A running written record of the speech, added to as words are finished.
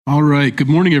All right, good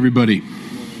morning, everybody.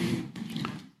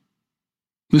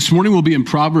 This morning we'll be in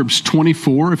Proverbs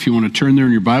 24, if you want to turn there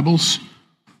in your Bibles.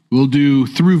 We'll do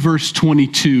through verse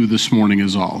 22 this morning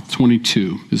is all.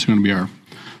 22 is going to be our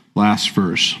last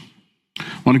verse. I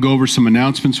want to go over some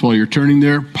announcements while you're turning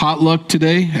there. Potluck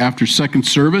today after second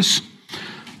service.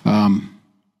 We're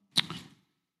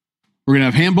going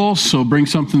to have handballs, so bring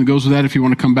something that goes with that if you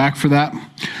want to come back for that.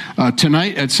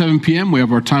 Tonight at 7 p.m. we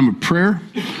have our time of prayer.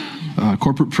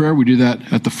 Corporate prayer. We do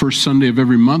that at the first Sunday of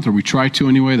every month, or we try to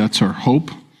anyway. That's our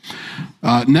hope.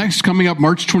 Next, coming up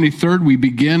March 23rd, we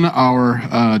begin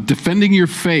our Defending Your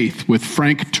Faith with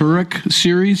Frank Turek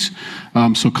series.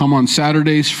 So come on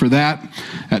Saturdays for that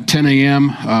at 10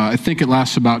 a.m. I think it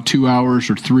lasts about 2 hours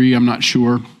or 3. I'm not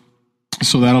sure.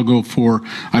 So that'll go for,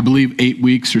 I believe, 8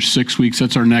 weeks or 6 weeks.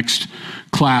 That's our next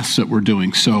class that we're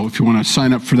doing. So if you want to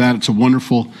sign up for that, it's a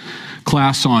wonderful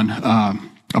class on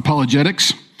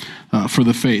apologetics. For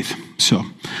the faith. So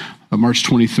March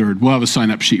 23rd. We'll have a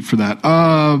sign-up sheet for that.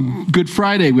 Good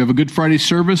Friday. We have a Good Friday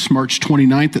service, March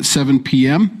 29th at 7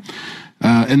 p.m.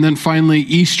 And then finally,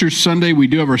 Easter Sunday, we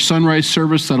do have our sunrise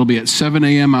service. That'll be at 7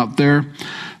 a.m. out there.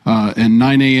 And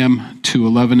 9 a.m. to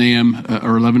 11 a.m.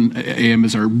 Or 11 a.m.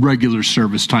 is our regular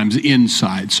service times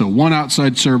inside. So 1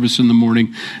 outside service in the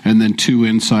morning and then 2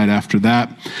 inside after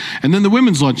that. And then the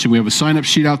women's luncheon, we have a sign-up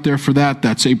sheet out there for that.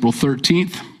 That's April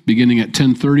 13th. Beginning at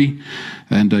 10:30,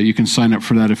 and you can sign up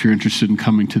for that if you're interested in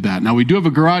coming to that. Now, we do have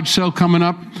a garage sale coming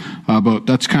up, but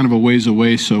that's kind of a ways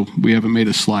away, so we haven't made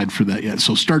a slide for that yet.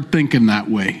 So start thinking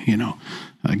that way,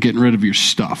 getting rid of your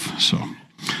stuff. So,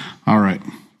 all right.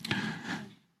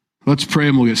 Let's pray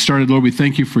and we'll get started. Lord, we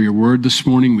thank you for your word this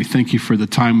morning. We thank you for the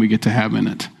time we get to have in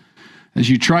it. As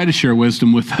you try to share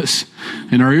wisdom with us,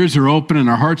 and our ears are open and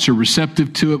our hearts are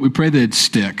receptive to it, we pray that it'd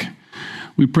stick.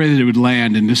 We pray that it would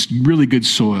land in this really good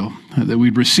soil, that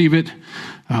we'd receive it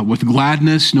with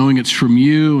gladness, knowing it's from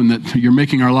you and that you're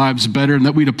making our lives better, and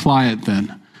that we'd apply it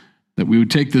then, that we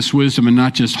would take this wisdom and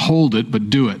not just hold it, but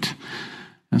do it.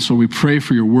 And so we pray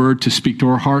for your word to speak to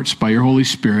our hearts by your Holy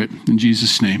Spirit. In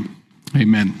Jesus' name,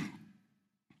 amen.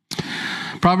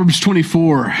 Proverbs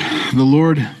 24, the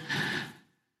Lord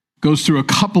goes through a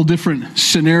couple different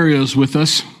scenarios with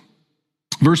us.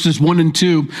 Verses 1 and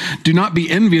 2, do not be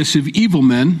envious of evil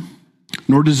men,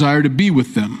 nor desire to be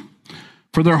with them.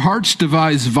 For their hearts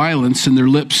devise violence, and their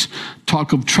lips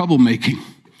talk of troublemaking.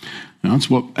 That's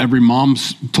what every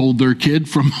mom's told their kid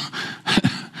from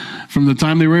the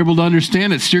time they were able to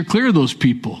understand it. Steer clear of those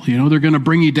people. They're going to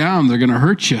bring you down. They're going to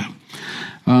hurt you.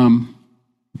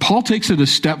 Paul takes it a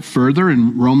step further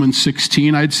in Romans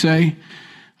 16, I'd say.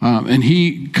 And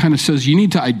he kind of says, you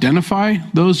need to identify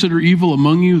those that are evil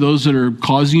among you, those that are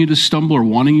causing you to stumble or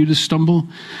wanting you to stumble,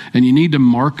 and you need to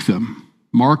mark them.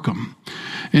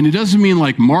 And it doesn't mean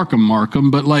like mark them,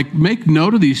 but like make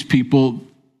note of these people.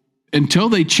 Until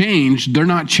they change, they're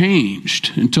not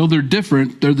changed. Until they're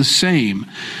different, they're the same.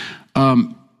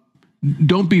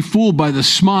 Don't be fooled by the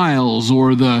smiles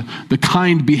or the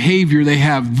kind behavior they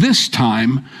have this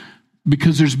time,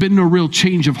 because there's been no real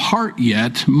change of heart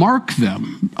yet. Mark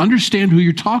them. Understand who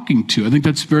you're talking to. I think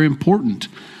that's very important.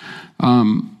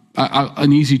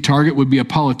 An easy target would be a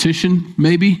politician,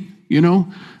 maybe,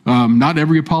 not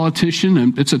every politician,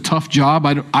 and it's a tough job.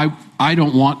 I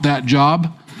don't want that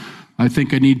job. I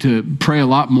think I need to pray a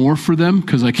lot more for them,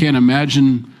 because I can't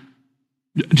imagine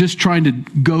just trying to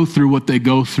go through what they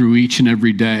go through each and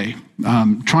every day.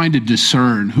 Trying to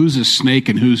discern who's a snake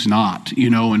and who's not,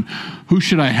 and who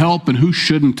should I help and who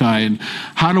shouldn't I, and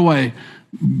how do I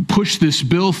push this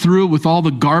bill through with all the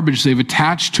garbage they've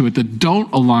attached to it that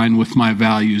don't align with my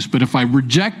values. But if I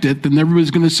reject it, then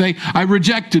everybody's going to say, I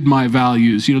rejected my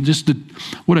values.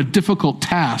 What a difficult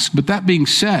task. But that being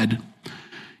said,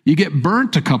 you get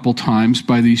burnt a couple times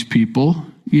by these people.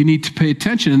 You need to pay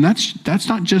attention. And that's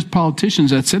not just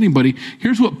politicians, that's anybody.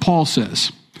 Here's what Paul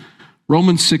says.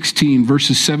 Romans 16,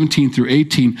 verses 17 through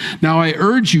 18. Now I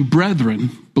urge you, brethren,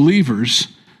 believers,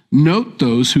 note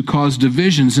those who cause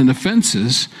divisions and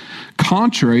offenses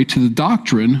contrary to the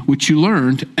doctrine which you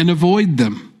learned, and avoid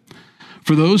them.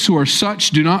 For those who are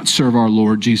such do not serve our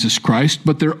Lord Jesus Christ,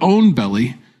 but their own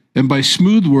belly, and by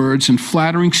smooth words and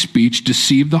flattering speech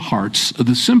deceive the hearts of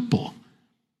the simple.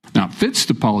 Now it fits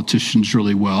the politicians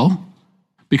really well,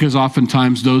 because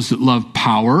oftentimes those that love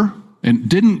power and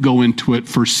didn't go into it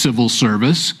for civil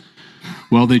service,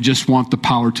 well, they just want the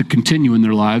power to continue in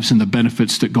their lives and the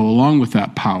benefits that go along with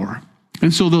that power.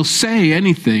 And so they'll say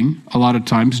anything a lot of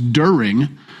times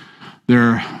during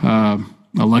their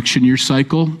election year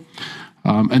cycle,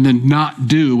 and then not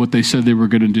do what they said they were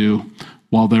going to do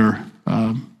while they're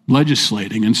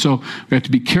legislating. And so we have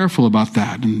to be careful about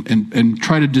that and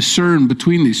try to discern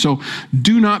between these. So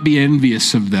do not be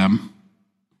envious of them.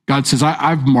 God says,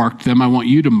 I've marked them. I want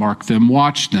you to mark them.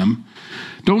 Watch them.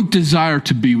 Don't desire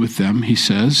to be with them, he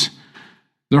says.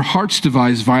 Their hearts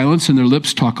devise violence and their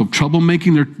lips talk of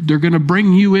troublemaking. They're going to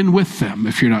bring you in with them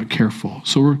if you're not careful.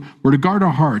 So we're to guard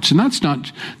our hearts. And that's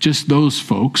not just those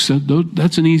folks.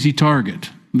 That's an easy target.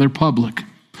 They're public.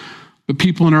 But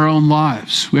people in our own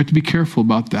lives, we have to be careful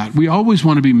about that. We always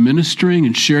want to be ministering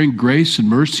and sharing grace and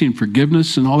mercy and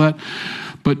forgiveness and all that.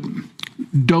 But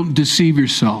don't deceive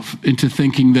yourself into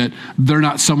thinking that they're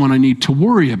not someone I need to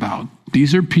worry about.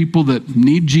 These are people that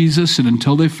need Jesus, and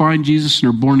until they find Jesus and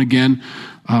are born again,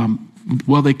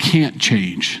 they can't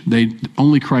change.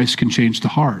 Only Christ can change the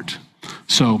heart.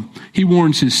 So he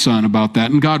warns his son about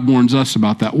that, and God warns us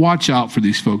about that. Watch out for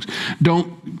these folks.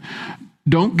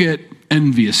 Don't get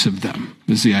envious of them,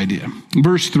 is the idea.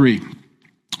 Verse 3,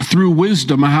 through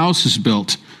wisdom a house is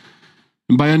built,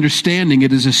 and by understanding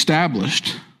it is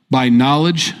established. By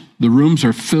knowledge the rooms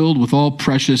are filled with all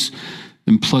precious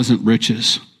and pleasant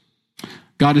riches.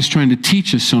 God is trying to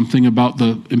teach us something about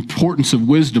the importance of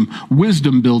wisdom.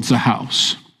 Wisdom builds a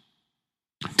house.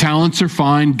 Talents are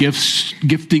fine,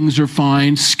 giftings are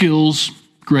fine, skills,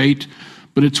 great,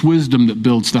 but it's wisdom that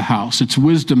builds the house. It's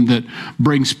wisdom that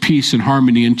brings peace and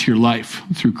harmony into your life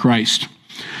through Christ.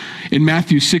 In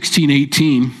Matthew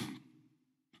 16:18,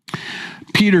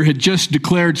 Peter had just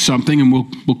declared something, and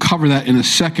we'll cover that in a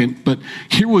second, but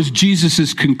here was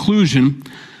Jesus' conclusion.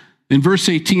 In verse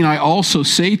 18, I also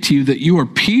say to you that you are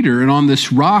Peter, and on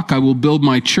this rock I will build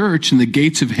my church, and the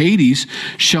gates of Hades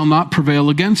shall not prevail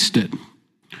against it.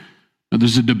 Now,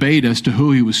 there's a debate as to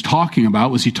who he was talking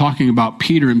about. Was he talking about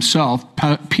Peter himself,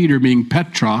 Peter being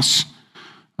Petros,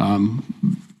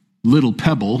 little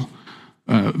pebble,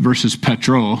 versus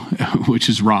Petro, which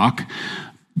is rock?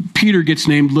 Peter gets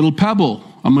named little pebble.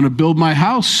 I'm going to build my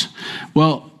house.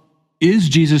 Well, is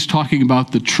Jesus talking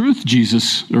about the truth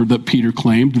Jesus, or that Peter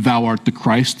claimed, thou art the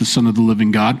Christ, the Son of the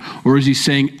living God? Or is he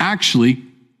saying, actually,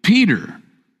 Peter?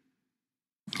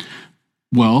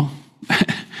 Well,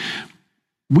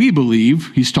 we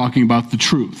believe he's talking about the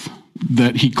truth,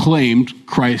 that he claimed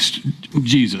Christ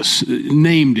Jesus,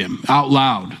 named him out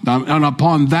loud. And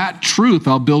upon that truth,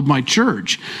 I'll build my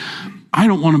church. I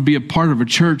don't want to be a part of a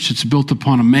church that's built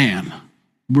upon a man.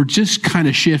 We're just kind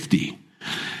of shifty.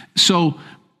 So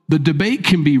the debate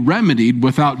can be remedied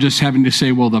without just having to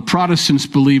say, well, the Protestants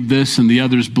believe this and the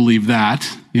others believe that.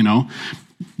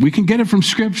 We can get it from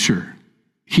Scripture.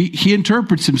 He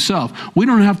interprets himself. We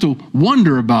don't have to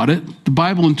wonder about it. The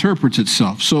Bible interprets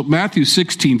itself. So Matthew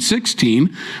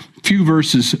 16:16, a few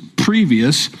verses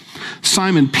previous,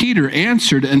 Simon Peter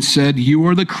answered and said, you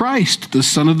are the Christ, the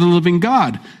Son of the living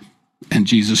God. And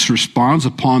Jesus responds,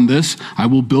 upon this, I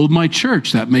will build my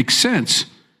church. That makes sense.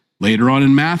 Later on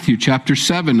in Matthew chapter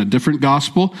 7, a different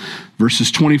gospel,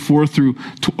 verses 24 through,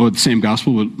 or the same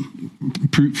gospel,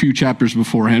 but a few chapters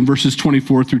beforehand, verses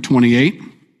 24 through 28.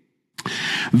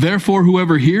 Therefore,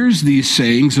 whoever hears these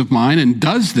sayings of mine and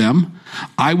does them,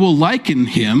 I will liken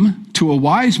him to a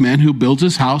wise man who builds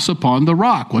his house upon the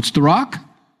rock. What's the rock?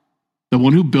 The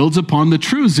one who builds upon the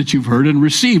truths that you've heard and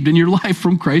received in your life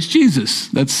from Christ Jesus.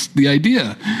 That's the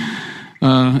idea.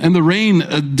 And the rain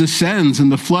descends,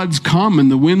 and the floods come,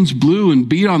 and the winds blew and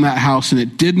beat on that house, and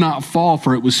it did not fall,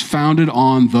 for it was founded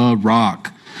on the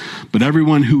rock. But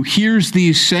everyone who hears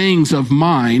these sayings of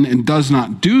mine and does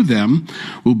not do them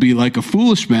will be like a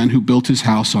foolish man who built his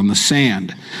house on the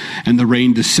sand. And the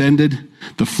rain descended,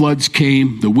 the floods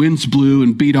came, the winds blew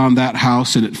and beat on that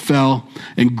house, and it fell,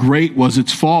 and great was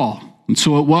its fall. And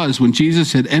so it was, when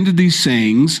Jesus had ended these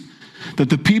sayings, that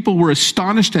the people were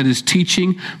astonished at his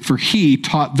teaching, for he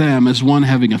taught them as one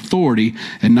having authority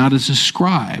and not as a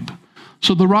scribe.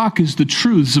 So the rock is the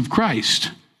truths of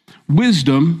Christ.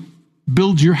 Wisdom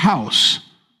builds your house.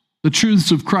 The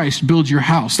truths of Christ build your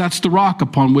house. That's the rock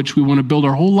upon which we want to build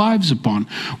our whole lives upon.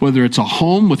 Whether it's a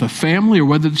home with a family or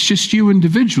whether it's just you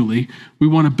individually, we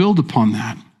want to build upon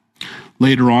that.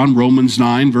 Later on, Romans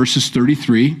 9, verses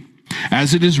 33,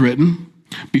 as it is written,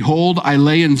 behold, I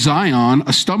lay in Zion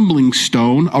a stumbling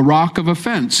stone, a rock of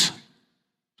offense.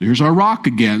 So here's our rock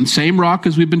again, same rock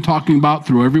as we've been talking about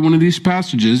through every one of these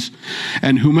passages.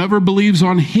 And whomever believes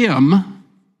on him,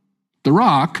 the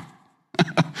rock,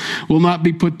 will not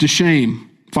be put to shame.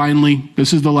 Finally,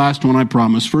 this is the last one, I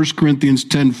promise. 1 Corinthians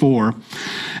 10:4.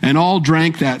 And all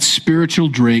drank that spiritual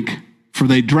drink, for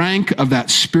they drank of that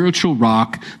spiritual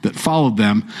rock that followed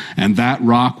them, and that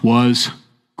rock was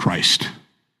Christ.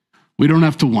 We don't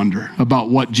have to wonder about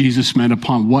what Jesus meant,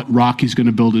 upon what rock he's going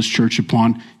to build his church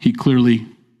upon. He clearly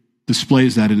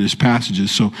displays that in his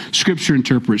passages. So Scripture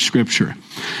interprets Scripture.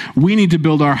 We need to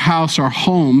build our house, our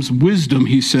homes, wisdom,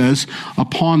 he says,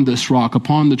 upon this rock,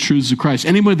 upon the truths of Christ.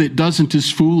 Anybody that doesn't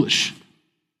is foolish.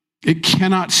 It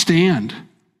cannot stand.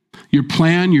 Your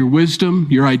plan, your wisdom,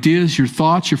 your ideas, your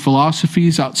thoughts, your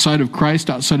philosophies outside of Christ,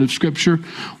 outside of Scripture,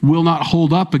 will not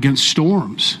hold up against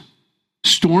storms.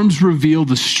 Storms reveal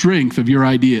the strength of your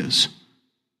ideas.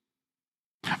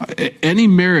 Any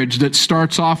marriage that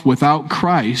starts off without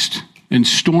Christ and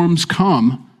storms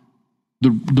come,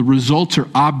 the results are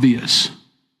obvious.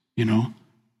 You know,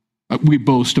 we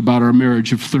boast about our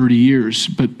marriage of 30 years,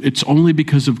 but it's only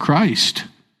because of Christ.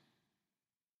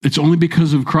 It's only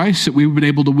because of Christ that we've been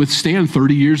able to withstand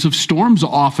 30 years of storms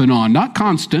off and on. Not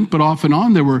constant, but off and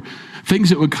on. There were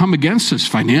things that would come against us,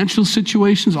 financial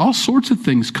situations, all sorts of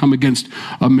things come against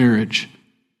a marriage.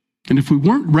 And if we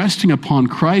weren't resting upon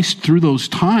Christ through those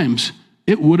times,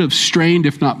 it would have strained,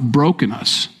 if not broken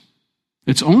us.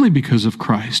 It's only because of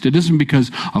Christ. It isn't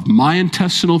because of my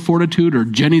intestinal fortitude or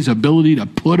Jenny's ability to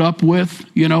put up with,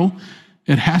 you know.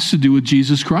 It has to do with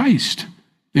Jesus Christ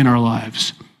in our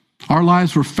lives. Our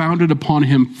lives were founded upon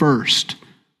him first,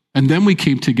 and then we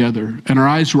came together, and our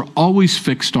eyes were always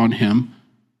fixed on him,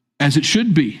 as it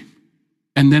should be.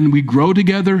 And then we grow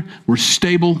together, we're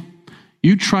stable.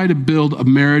 You try to build a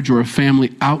marriage or a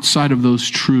family outside of those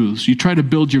truths. You try to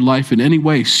build your life in any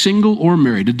way, single or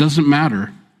married, it doesn't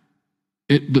matter.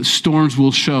 The storms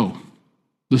will show.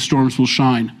 The storms will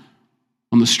shine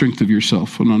on the strength of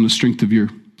yourself and on the strength of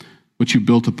what you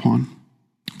built upon.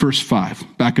 Verse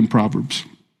 5, back in Proverbs.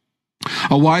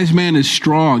 A wise man is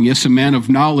strong. Yes, a man of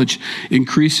knowledge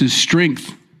increases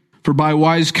strength. For by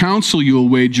wise counsel you will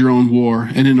wage your own war,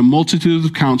 and in a multitude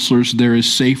of counselors there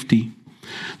is safety.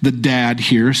 The dad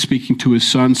here, speaking to his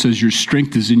son, says your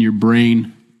strength is in your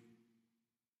brain.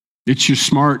 It's your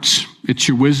smarts. It's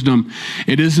your wisdom.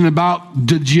 It isn't about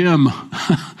the gym.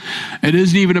 It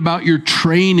isn't even about your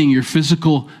training, your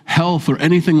physical health, or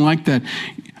anything like that.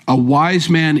 A wise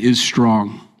man is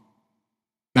strong.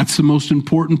 That's the most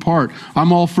important part.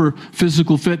 I'm all for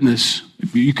physical fitness.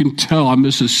 You can tell I'm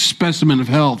just a specimen of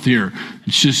health here.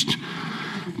 It's just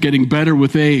getting better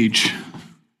with age.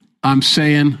 I'm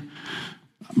saying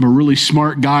I'm a really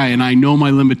smart guy and I know my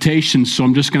limitations, so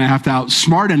I'm just going to have to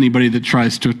outsmart anybody that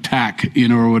tries to attack,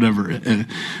 or whatever.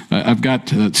 I've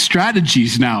got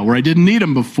strategies now where I didn't need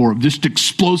them before, just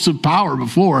explosive power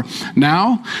before.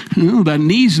 Now, that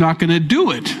knee's not going to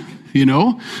do it.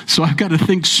 So I've got to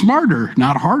think smarter,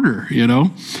 not harder,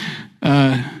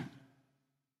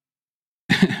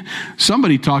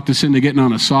 Somebody talked us into getting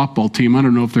on a softball team. I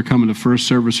don't know if they're coming to first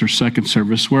service or second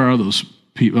service. Where are those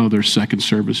people? Oh, they're second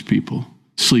service people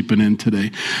sleeping in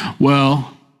today.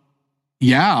 Well,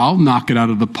 yeah, I'll knock it out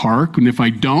of the park. And if I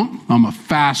don't, I'm a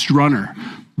fast runner.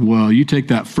 Well, you take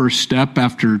that first step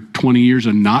after 20 years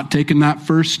of not taking that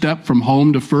first step from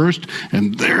home to first,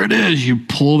 and there it is. You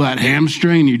pull that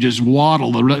hamstring and you just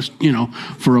waddle the rest,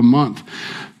 for a month.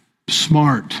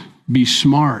 Be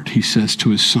smart, he says to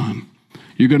his son.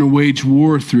 You're going to wage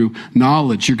war through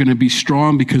knowledge. You're going to be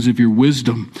strong because of your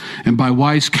wisdom. And by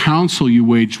wise counsel, you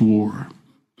wage war.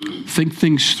 Think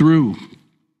things through.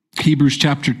 Hebrews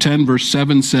chapter 10, verse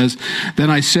 7 says, Then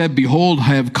I said, Behold,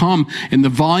 I have come. In the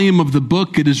volume of the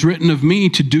book it is written of me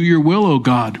to do your will, O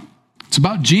God. It's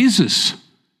about Jesus.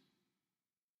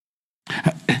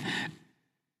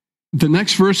 The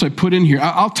next verse I put in here,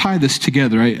 I'll tie this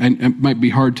together. It might be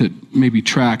hard to maybe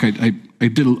track. I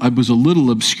was a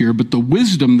little obscure, but the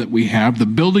wisdom that we have, the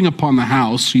building upon the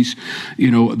house,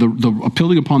 the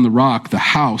building upon the rock, the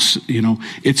house,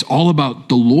 it's all about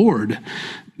the Lord.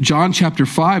 John chapter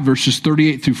 5, verses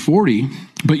 38 through 40,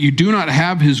 but you do not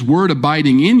have his word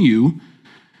abiding in you,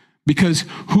 because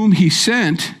whom he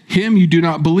sent, him you do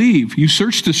not believe. You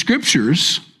search the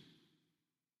scriptures.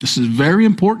 This is very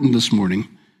important this morning.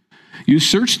 You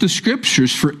search the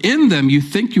scriptures, for in them you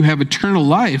think you have eternal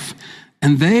life,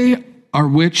 and they are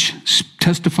which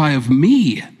testify of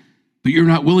me, but you're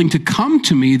not willing to come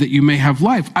to me that you may have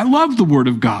life. I love the word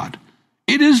of God.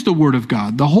 It is the word of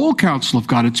God, the whole counsel of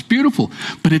God. It's beautiful,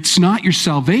 but it's not your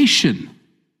salvation.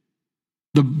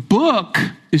 The book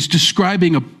is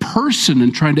describing a person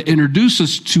and trying to introduce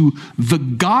us to the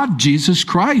God, Jesus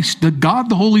Christ, the God,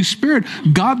 the Holy Spirit,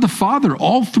 God the Father,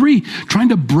 all three, trying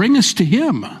to bring us to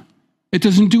him. It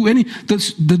doesn't do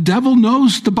the devil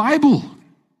knows the Bible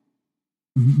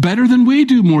better than we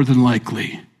do, more than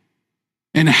likely.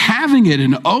 And having it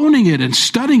and owning it and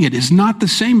studying it is not the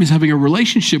same as having a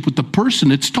relationship with the person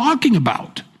it's talking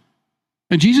about.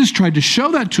 And Jesus tried to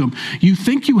show that to him. You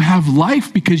think you have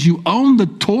life because you own the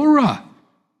Torah,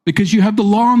 because you have the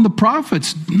law and the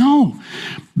prophets. No,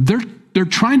 they're they're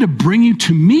trying to bring you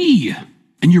to me,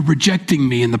 and you're rejecting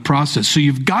me in the process. So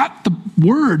you've got the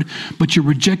word, but you're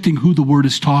rejecting who the word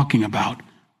is talking about.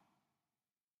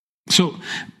 So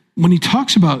when he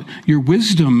talks about your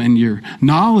wisdom and your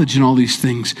knowledge and all these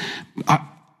things,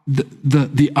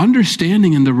 the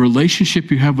understanding and the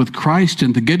relationship you have with Christ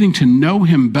and the getting to know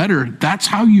him better, that's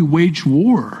how you wage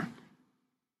war.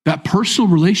 That personal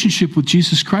relationship with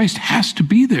Jesus Christ has to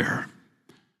be there.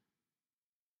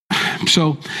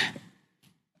 So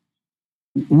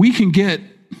we can get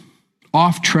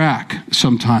off track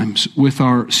sometimes with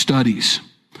our studies.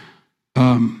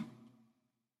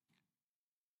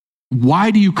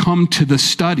 Why do you come to the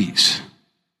studies?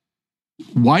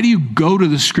 Why do you go to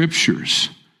the scriptures?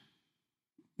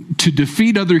 To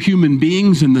defeat other human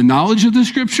beings in the knowledge of the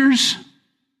scriptures?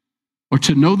 Or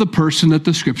to know the person that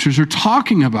the scriptures are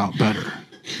talking about better?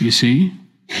 You see?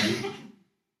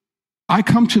 I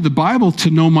come to the Bible to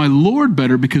know my Lord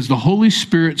better because the Holy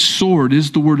Spirit's sword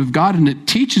is the word of God, and it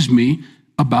teaches me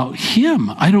about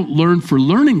him. I don't learn for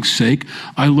learning's sake.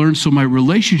 I learn so my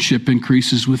relationship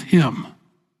increases with him.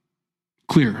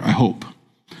 Clear, I hope.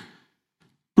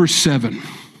 Verse 7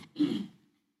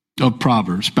 of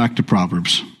Proverbs, back to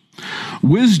Proverbs.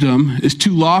 Wisdom is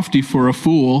too lofty for a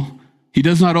fool. He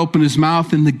does not open his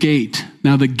mouth in the gate.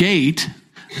 Now the gate,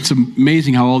 it's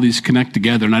amazing how all these connect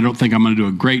together, and I don't think I'm going to do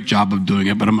a great job of doing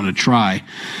it, but I'm going to try.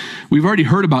 We've already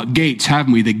heard about gates,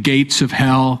 haven't we? The gates of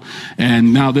hell.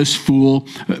 And now this fool,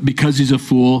 because he's a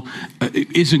fool,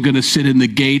 isn't going to sit in the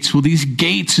gates. Well, these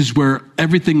gates is where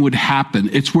everything would happen.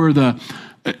 It's where the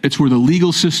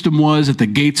legal system was, at the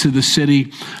gates of the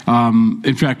city.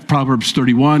 In fact, Proverbs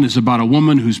 31 is about a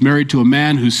woman who's married to a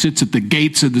man who sits at the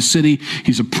gates of the city.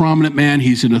 He's a prominent man.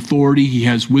 He's an authority. He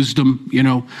has wisdom,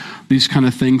 these kind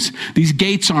of things. These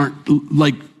gates aren't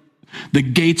like the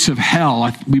gates of hell.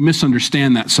 We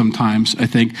misunderstand that sometimes, I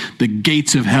think. The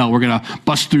gates of hell. We're going to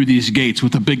bust through these gates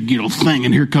with a big, thing,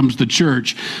 and here comes the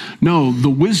church. No, the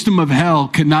wisdom of hell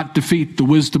cannot defeat the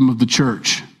wisdom of the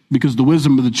church, because the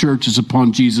wisdom of the church is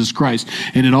upon Jesus Christ,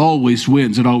 and it always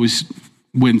wins. It always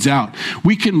wins out.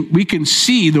 We can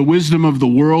see the wisdom of the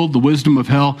world, the wisdom of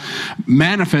hell,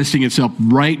 manifesting itself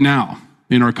right now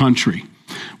in our country.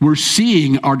 We're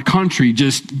seeing our country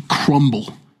just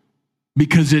crumble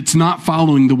because it's not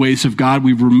following the ways of God.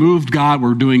 We've removed God.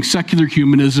 We're doing secular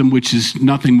humanism, which is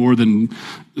nothing more than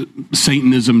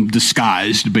Satanism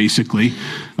disguised, basically.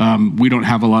 We don't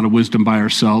have a lot of wisdom by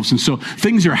ourselves. And so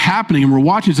things are happening, and we're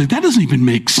watching. It's like, that doesn't even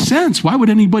make sense. Why would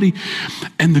anybody?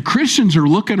 And the Christians are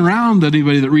looking around at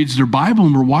anybody that reads their Bible,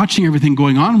 and we're watching everything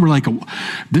going on. And we're like,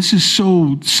 this is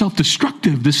so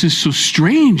self-destructive. This is so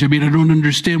strange. I mean, I don't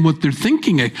understand what they're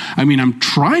thinking. I'm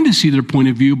trying to see their point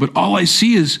of view, but all I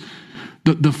see is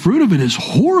the fruit of it is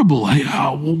horrible.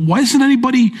 Why isn't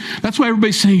anybody? That's why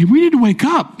everybody's saying, we need to wake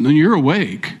up. And you're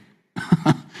awake.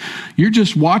 You're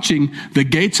just watching the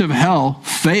gates of hell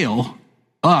fail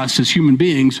us as human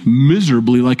beings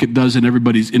miserably, like it does in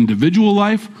everybody's individual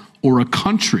life or a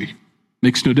country.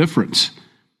 Makes no difference.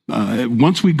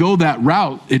 Once we go that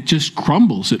route, it just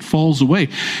crumbles. It falls away.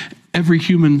 Every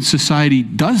human society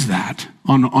does that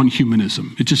on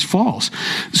humanism. It just falls.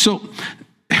 So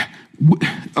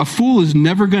a fool is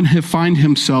never going to find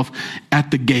himself at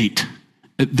the gate,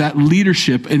 at that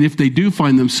leadership. And if they do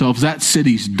find themselves, that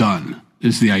city's done,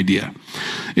 is the idea.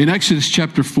 In Exodus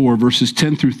chapter 4, verses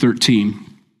 10 through 13,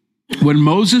 then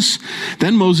Moses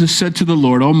said to the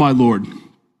Lord, "O my Lord,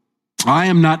 I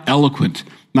am not eloquent,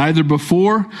 neither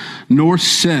before nor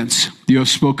since you have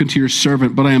spoken to your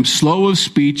servant, but I am slow of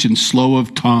speech and slow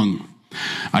of tongue.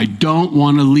 I don't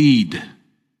want to lead,"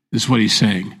 is what he's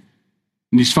saying.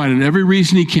 And he's finding every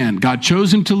reason he can. God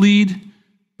chose him to lead,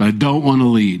 but I don't want to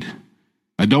lead.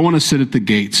 I don't want to sit at the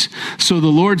gates. So the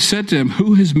Lord said to him,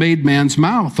 "Who has made man's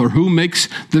mouth? Or who makes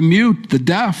the mute, the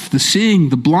deaf, the seeing,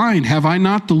 the blind? Have I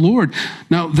not the Lord?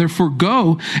 Now therefore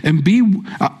go and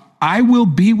I will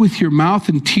be with your mouth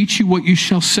and teach you what you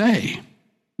shall say."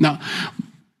 Now,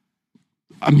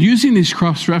 I'm using these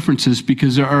cross references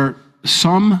because there are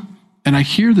some, and I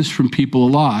hear this from people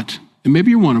a lot, and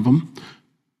maybe you're one of them.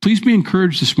 Please be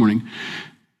encouraged this morning.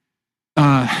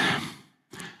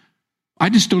 I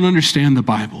just don't understand the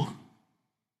Bible.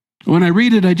 When I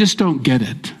read it, I just don't get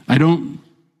it. I don't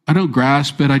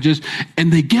grasp it.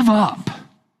 And they give up.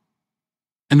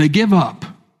 And they give up.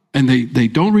 And they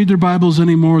don't read their Bibles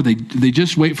anymore. They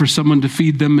just wait for someone to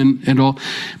feed them and all.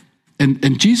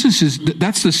 And Jesus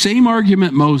that's the same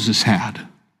argument Moses had.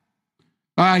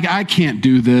 I can't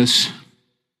do this.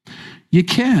 You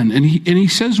can. And he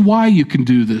says why you can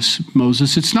do this,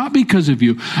 Moses. It's not because of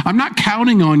you. I'm not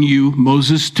counting on you,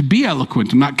 Moses, to be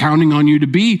eloquent. I'm not counting on you to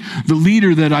be the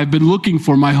leader that I've been looking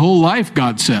for my whole life,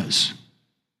 God says.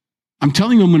 I'm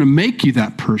telling you I'm going to make you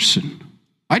that person.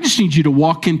 I just need you to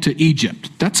walk into Egypt.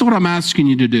 That's what I'm asking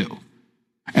you to do.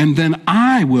 And then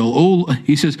I will,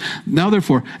 he says, now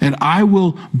therefore, and I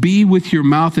will be with your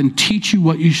mouth and teach you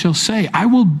what you shall say.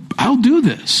 I'll do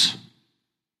this.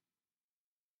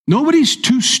 Nobody's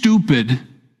too stupid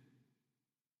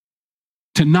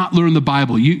to not learn the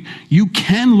Bible. You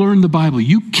can learn the Bible.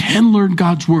 You can learn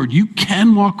God's word. You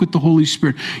can walk with the Holy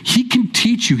Spirit. He can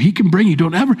teach you. He can bring you.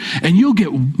 Don't ever, and you'll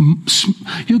get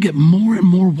more and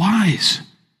more wise.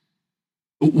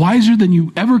 Wiser than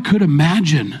you ever could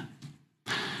imagine.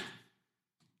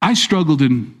 I struggled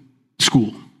in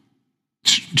school.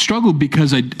 Struggled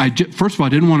because I first of all, I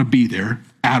didn't want to be there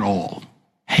at all.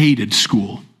 Hated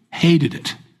school. Hated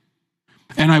it.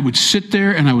 And I would sit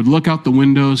there and I would look out the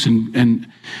windows and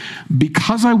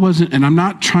because I wasn't, and I'm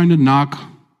not trying to knock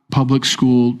public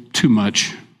school too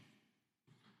much,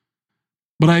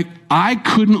 but I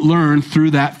couldn't learn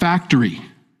through that factory.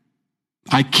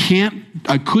 I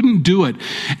couldn't do it.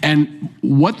 And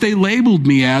what they labeled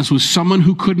me as was someone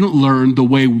who couldn't learn the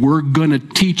way we're going to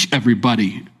teach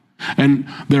everybody. And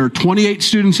there are 28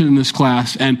 students in this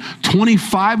class, and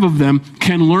 25 of them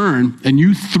can learn, and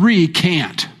you 3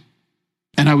 can't.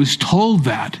 And I was told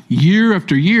that year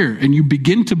after year, and you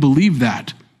begin to believe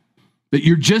that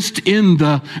you're just in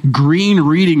the green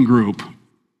reading group.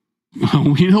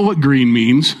 You know what green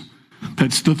means.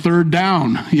 That's the third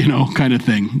down, kind of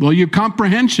thing. Well, your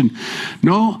comprehension.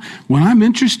 No, when I'm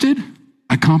interested,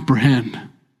 I comprehend.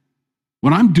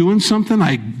 When I'm doing something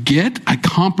I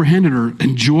comprehend it or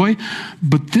enjoy.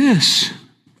 But this,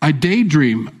 I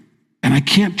daydream, and I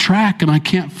can't track, and I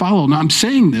can't follow. Now, I'm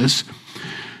saying this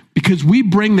because we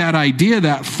bring that idea,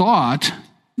 that thought,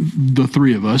 the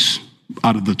 3 of us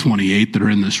out of the 28 that are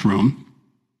in this room,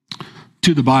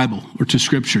 to the Bible or to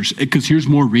scriptures. Because here's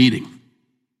more reading.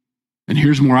 And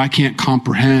here's more I can't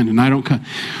comprehend. And I don't,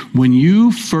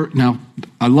 now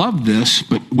I love this,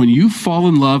 but when you fall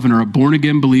in love and are a born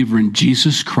again believer in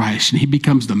Jesus Christ, and he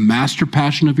becomes the master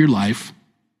passion of your life,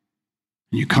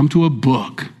 and you come to a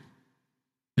book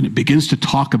and it begins to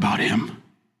talk about him,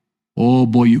 oh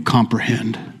boy, you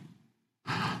comprehend.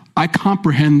 I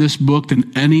comprehend this book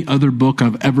than any other book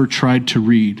I've ever tried to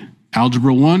read.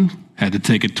 Algebra 1, had to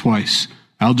take it twice.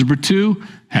 Algebra 2,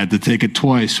 had to take it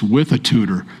twice with a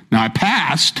tutor. Now I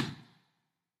passed,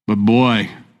 but boy,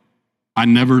 I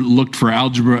never looked for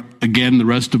algebra again the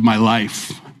rest of my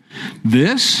life.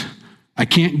 This, I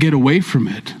can't get away from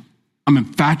it. I'm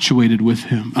infatuated with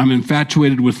him. I'm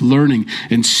infatuated with learning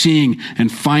and seeing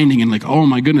and finding and oh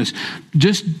my goodness,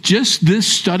 just this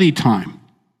study time.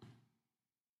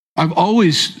 I've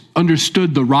always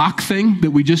understood the rock thing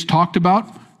that we just talked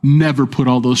about. Never put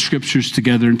all those scriptures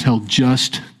together until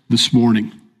just this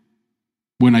morning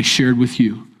when I shared with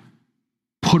you.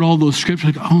 Put all those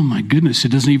scriptures, oh my goodness, it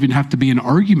doesn't even have to be an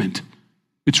argument.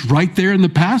 It's right there in the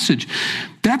passage.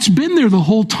 That's been there the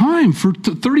whole time. For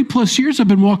 30 plus years I've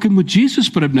been walking with Jesus,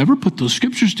 but I've never put those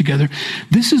scriptures together.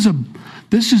 This is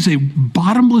a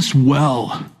bottomless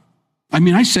well. I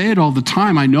mean, I say it all the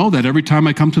time. I know that every time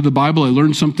I come to the Bible, I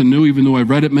learn something new, even though I've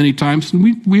read it many times,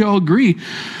 and we all agree.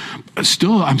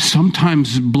 Still, I'm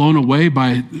sometimes blown away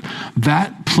by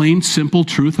that plain, simple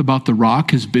truth about the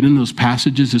rock has been in those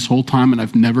passages this whole time, and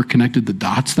I've never connected the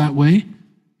dots that way.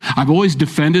 I've always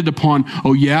defended upon,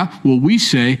 we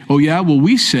say.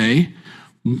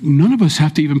 None of us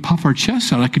have to even puff our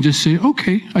chests out. I can just say,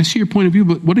 okay, I see your point of view,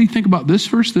 but what do you think about this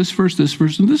verse, this verse, this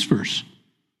verse, and this verse?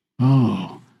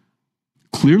 Oh,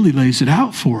 clearly lays it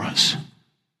out for us.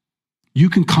 You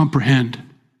can comprehend.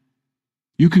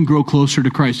 You can grow closer to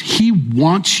Christ. He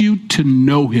wants you to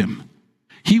know him.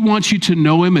 He wants you to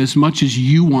know him as much as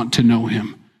you want to know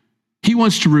him. He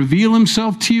wants to reveal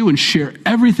himself to you and share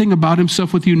everything about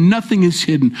himself with you. Nothing is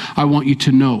hidden. I want you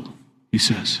to know, he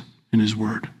says in his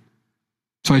word.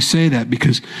 So I say that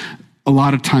because a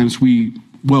lot of times we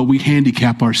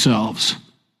handicap ourselves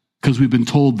because we've been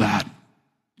told that,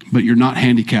 but you're not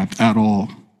handicapped at all.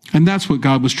 And that's what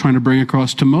God was trying to bring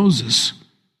across to Moses.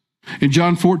 In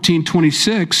John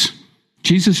 14:26,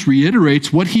 Jesus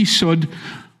reiterates what he said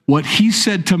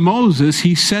to Moses,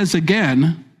 he says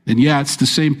again, and it's the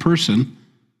same person,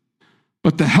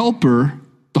 but the Helper,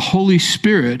 the Holy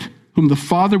Spirit, whom the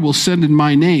Father will send in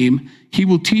my name, he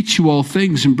will teach you all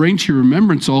things and bring to your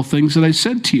remembrance all things that I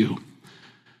said to you.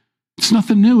 It's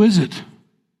nothing new, is it?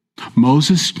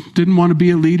 Moses didn't want to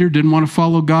be a leader, didn't want to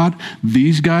follow God.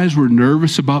 These guys were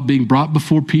nervous about being brought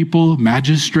before people,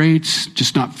 magistrates,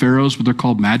 just not pharaohs, but they're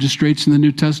called magistrates in the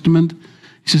New Testament.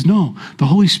 He says, no, the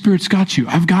Holy Spirit's got you.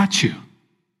 I've got you.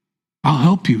 I'll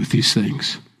help you with these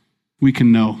things. We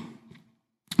can know.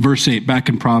 Verse 8, back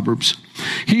in Proverbs.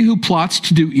 He who plots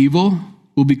to do evil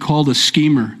will be called a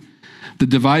schemer. The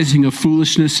devising of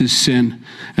foolishness is sin,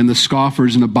 and the scoffer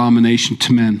is an abomination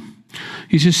to men.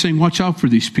 He's just saying, watch out for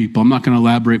these people. I'm not going to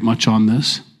elaborate much on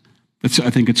this.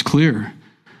 I think it's clear.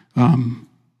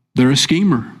 They're a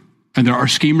schemer, and there are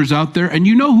schemers out there, and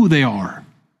you know who they are.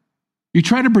 You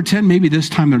try to pretend maybe this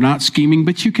time they're not scheming,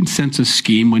 but you can sense a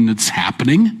scheme when it's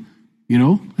happening,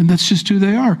 and that's just who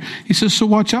they are. He says, so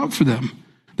watch out for them.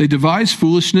 They devise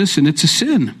foolishness, and it's a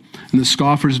sin, and the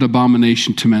scoffer is an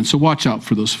abomination to men. So watch out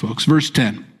for those folks. Verse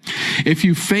 10, if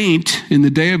you faint in the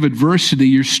day of adversity,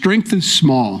 your strength is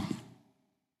small.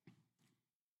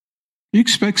 He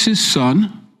expects his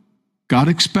son, God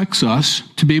expects us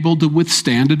to be able to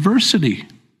withstand adversity.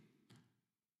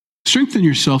 Strengthen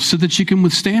yourself so that you can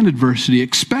withstand adversity.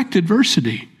 Expect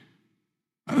adversity.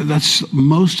 That's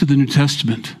most of the New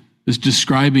Testament is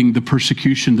describing the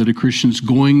persecution that a Christian's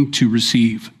going to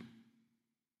receive.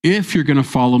 If you're going to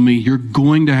follow me, you're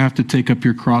going to have to take up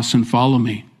your cross and follow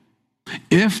me.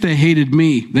 If they hated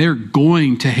me, they're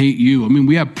going to hate you. I mean,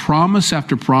 we have promise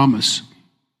after promise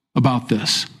about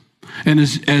this. And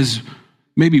as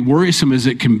maybe worrisome as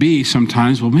it can be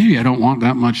sometimes, well, maybe I don't want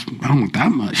that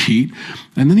much heat.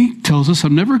 And then he tells us,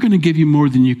 I'm never going to give you more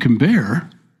than you can bear.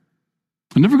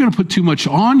 I'm never going to put too much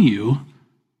on you,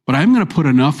 but I'm going to put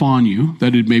enough on you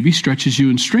that it maybe stretches you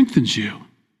and strengthens you.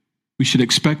 We should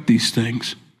expect these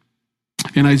things.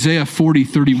 In Isaiah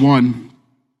 40:31,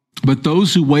 but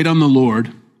those who wait on the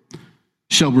Lord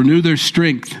shall renew their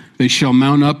strength. They shall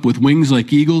mount up with wings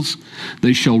like eagles.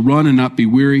 They shall run and not be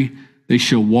weary. They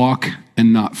shall walk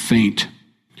and not faint.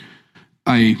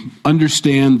 I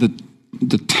understand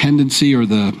the tendency or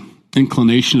the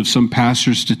inclination of some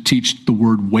pastors to teach the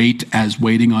word wait as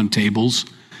waiting on tables.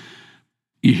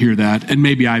 You hear that, and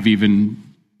maybe I've even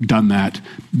done that.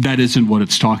 That isn't what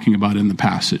it's talking about in the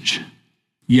passage.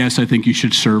 Yes, I think you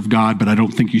should serve God, but I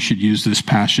don't think you should use this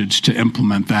passage to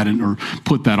implement that or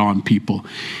put that on people.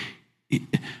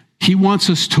 He wants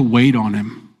us to wait on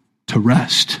him, to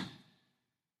rest.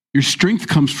 Your strength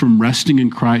comes from resting in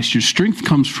Christ. Your strength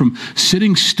comes from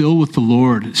sitting still with the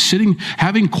Lord,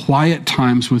 having quiet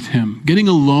times with him, getting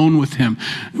alone with him.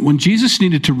 When Jesus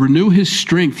needed to renew his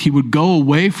strength, he would go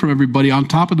away from everybody on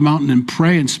top of the mountain and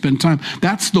pray and spend time.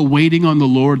 That's the waiting on the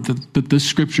Lord that this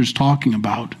scripture is talking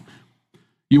about.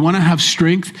 You want to have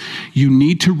strength? You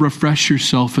need to refresh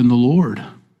yourself in the Lord.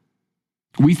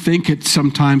 We think it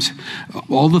sometimes,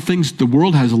 all the things, the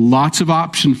world has lots of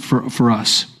options for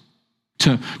us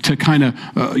to kind of,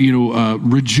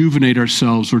 rejuvenate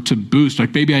ourselves or to boost.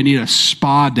 Like maybe I need a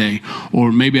spa day,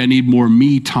 or maybe I need more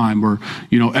me time, or,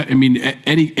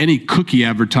 any cookie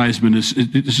advertisement is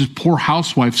this poor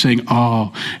housewife saying,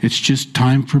 oh, it's just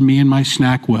time for me and my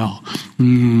snack well.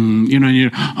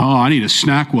 I need a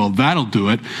snack well. That'll do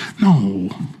it. No.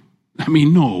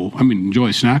 Enjoy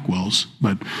snack wells,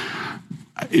 but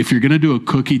if you're going to do a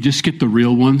cookie, just get the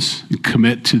real ones and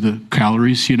commit to the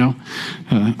calories,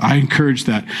 I encourage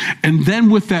that. And then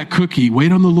with that cookie,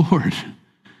 wait on the Lord.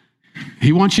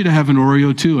 He wants you to have an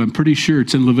Oreo too. I'm pretty sure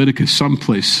it's in Leviticus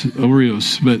someplace,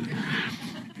 Oreos, but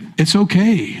it's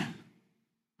okay.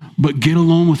 But get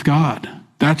alone with God.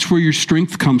 That's where your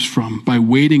strength comes from, by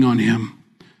waiting on him.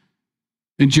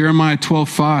 In Jeremiah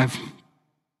 12:5,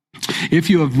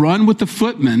 if you have run with the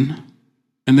footmen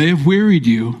and they have wearied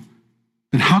you,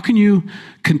 then how can you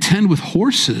contend with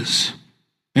horses?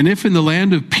 And if in the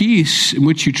land of peace in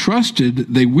which you trusted,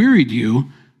 they wearied you,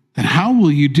 then how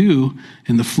will you do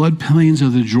in the floodplains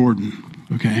of the Jordan?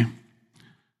 Okay.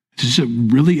 This is a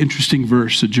really interesting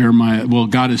verse that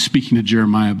God is speaking to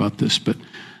Jeremiah about this, but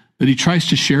that he tries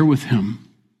to share with him.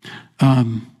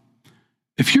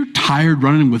 If you're tired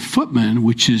running with footmen,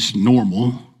 which is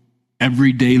normal,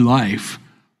 everyday life,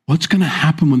 what's going to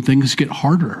happen when things get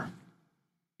harder?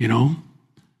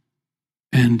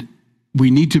 And we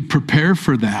need to prepare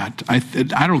for that.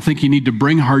 I don't think you need to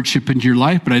bring hardship into your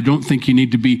life, but I don't think you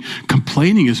need to be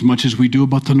complaining as much as we do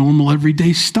about the normal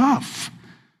everyday stuff.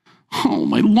 Oh,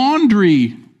 my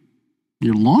laundry.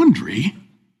 Your laundry?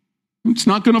 It's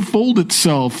not going to fold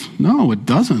itself. No, it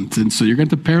doesn't. And so you're going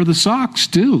to pair the socks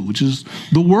too, which is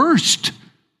the worst,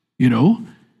 But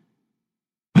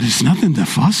it's nothing to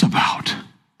fuss about.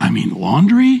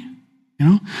 Laundry,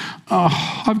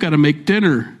 Oh, I've got to make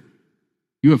dinner.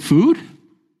 You have food?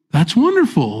 That's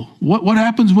wonderful. What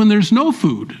happens when there's no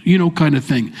food? Kind of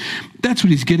thing. That's what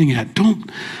he's getting at.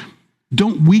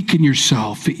 Don't weaken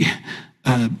yourself.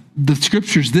 The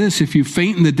scripture's this: if you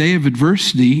faint in the day of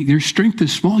adversity, your strength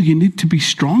is small. You need to be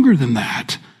stronger than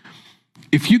that.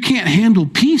 If you can't handle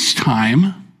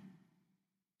peacetime,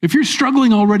 if you're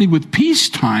struggling already with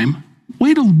peacetime,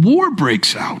 wait till war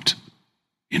breaks out.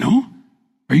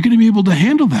 Are you going to be able to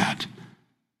handle that?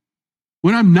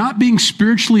 When I'm not being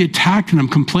spiritually attacked and I'm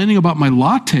complaining about my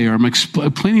latte, or I'm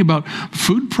complaining about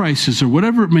food prices or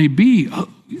whatever it may be,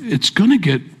 it's going to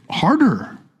get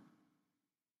harder.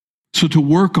 So to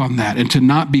work on that and to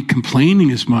not be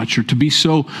complaining as much, or to be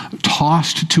so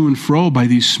tossed to and fro by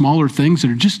these smaller things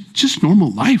that are just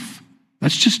normal life.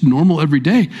 That's just normal every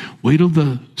day. Wait till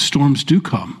the storms do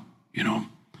come,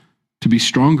 to be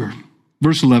stronger.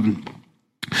 Verse 11.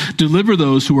 Deliver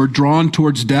those who are drawn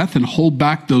towards death and hold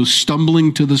back those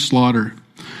stumbling to the slaughter.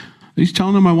 He's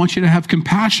telling them, I want you to have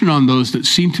compassion on those that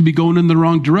seem to be going in the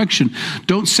wrong direction.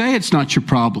 Don't say it's not your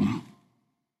problem.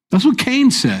 That's what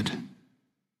Cain said.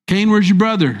 Cain, where's your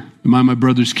brother? Am I my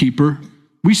brother's keeper?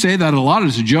 We say that a lot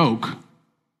as a joke.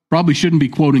 Probably shouldn't be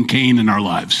quoting Cain in our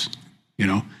lives.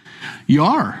 You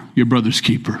are your brother's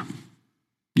keeper.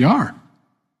 You are.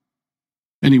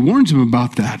 And he warns him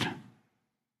about that.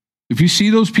 If you see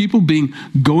those people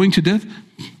going to death,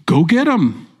 go get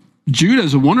them. Jude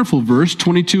has a wonderful verse,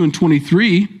 22 and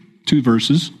 23, 2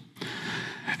 verses.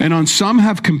 And on some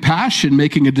have compassion,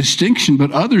 making a distinction,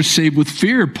 but others save with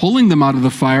fear, pulling them out of the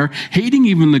fire, hating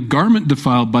even the garment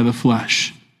defiled by the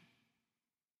flesh.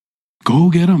 Go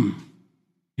get them,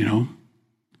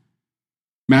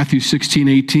 Matthew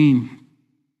 16:18.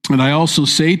 And I also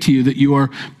say to you that you are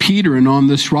Peter, and on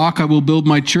this rock I will build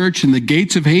my church, and the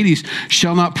gates of Hades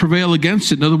shall not prevail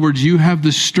against it. In other words, you have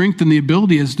the strength and the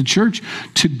ability as the church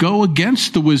to go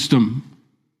against the wisdom,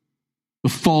 the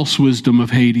false wisdom of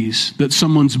Hades, that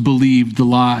someone's believed, the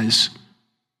lies.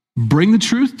 Bring the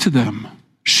truth to them.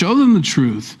 Show them the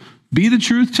truth. Be the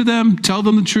truth to them. Tell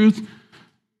them the truth.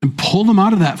 And pull them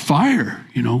out of that fire.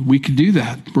 We can do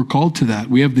that. We're called to that.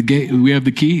 We have the gate. We have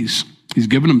the keys. He's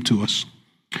given them to us.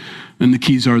 And the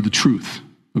keys are the truth.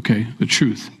 Okay, the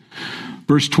truth.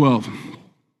 Verse 12.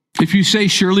 If you say,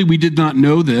 surely we did not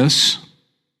know this,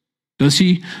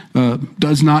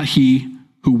 does not he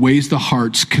who weighs the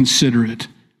hearts consider it?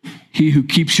 He who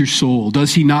keeps your soul,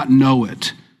 does he not know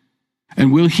it?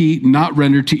 And will he not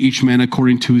render to each man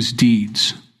according to his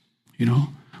deeds?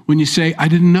 When you say, I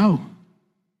didn't know.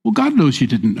 Well, God knows you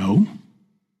didn't know.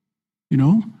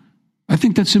 I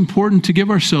think that's important to give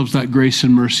ourselves that grace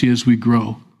and mercy as we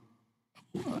grow.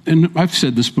 And I've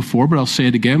said this before, but I'll say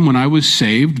it again. When I was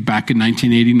saved back in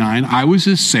 1989, I was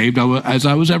as saved as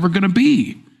I was ever going to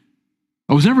be.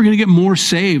 I was never going to get more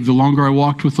saved the longer I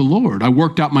walked with the Lord. I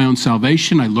worked out my own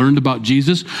salvation. I learned about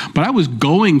Jesus, but I was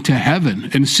going to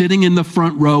heaven and sitting in the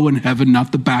front row in heaven,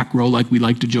 not the back row like we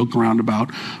like to joke around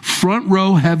about. Front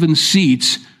row heaven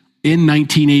seats in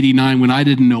 1989 when I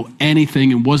didn't know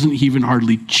anything and wasn't even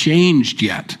hardly changed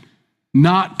yet.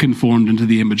 Not conformed into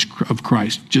the image of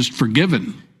Christ, just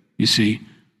forgiven, you see.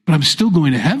 But I'm still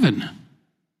going to heaven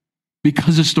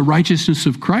because it's the righteousness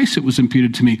of Christ that was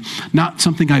imputed to me, not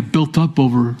something I built up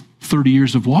over 30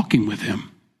 years of walking with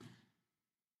him.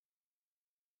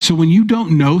 So when you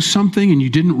don't know something and you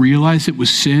didn't realize it was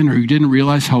sin, or you didn't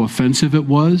realize how offensive it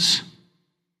was,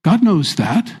 God knows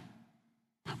that.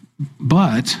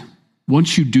 But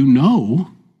once you do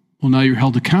know, well, now you're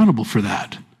held accountable for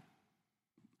that.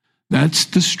 That's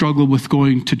the struggle with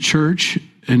going to church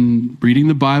and reading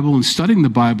the Bible and studying the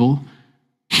Bible,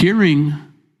 hearing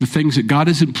the things that God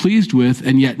isn't pleased with,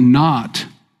 and yet not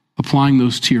applying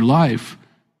those to your life.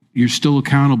 You're still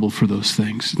accountable for those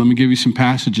things. Let me give you some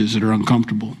passages that are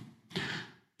uncomfortable.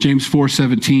 James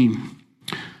 4:17.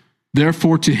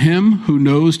 Therefore, to him who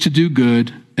knows to do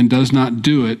good and does not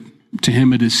do it, to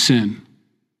him it is sin.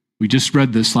 We just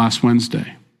read this last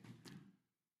Wednesday.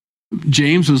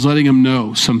 James was letting him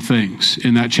know some things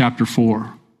in that chapter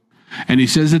 4. And he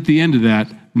says at the end of that,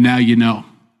 now you know.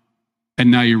 And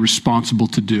now you're responsible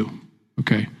to do.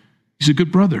 Okay? He's a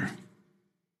good brother.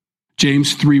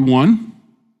 James 3:1,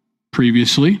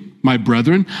 previously, my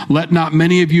brethren, let not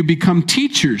many of you become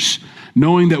teachers,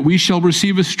 knowing that we shall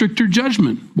receive a stricter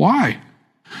judgment. Why?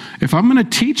 If I'm going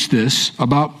to teach this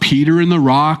about Peter and the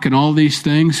rock and all these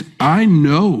things, I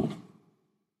know.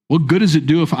 What good does it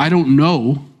do if I don't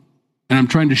know? And I'm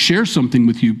trying to share something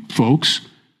with you folks.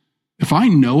 If I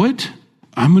know it,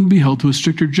 I'm going to be held to a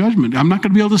stricter judgment. I'm not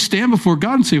going to be able to stand before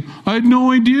God and say, I had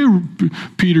no idea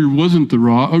Peter wasn't the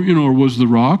rock, or was the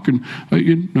rock. And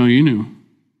no, you knew.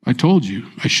 I told you.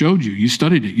 I showed you. You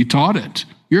studied it. You taught it.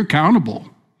 You're accountable.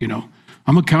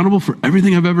 I'm accountable for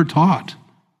everything I've ever taught,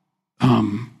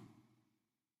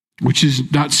 which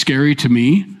is not scary to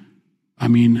me.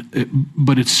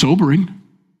 But it's sobering,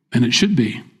 and it should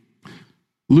be.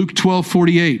 Luke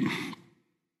 12:48.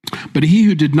 But he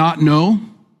who did not know,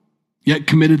 yet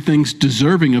committed things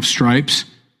deserving of stripes,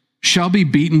 shall be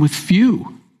beaten with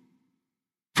few.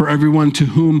 For everyone to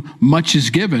whom much is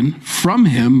given, from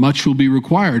him much will be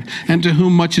required, and to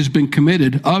whom much has been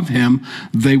committed, of him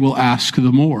they will ask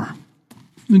the more.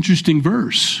 Interesting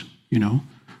verse,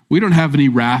 We don't have any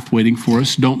wrath waiting for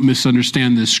us. Don't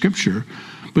misunderstand this scripture,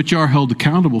 but you are held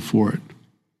accountable for it.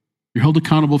 You're held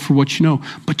accountable for what you know,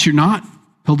 but you're not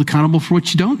held accountable for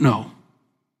what you don't know.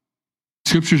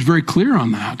 Scripture is very clear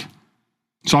on that.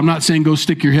 So I'm not saying go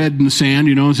stick your head in the sand,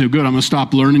 and say, good, I'm going to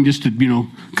stop learning just to,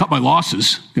 cut my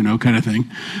losses, kind of thing.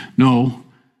 No,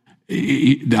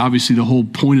 obviously the whole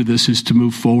point of this is to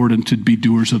move forward and to be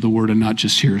doers of the word and not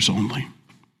just hearers only.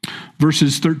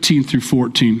 Verses 13 through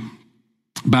 14,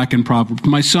 back in Proverbs.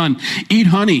 My son, eat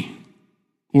honey,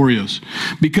 Oreos,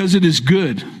 because it is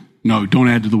good. No, don't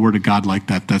add to the word of God like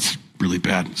that. That's really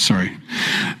bad. Sorry.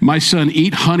 My son,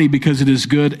 eat honey because it is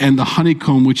good, and the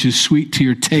honeycomb which is sweet to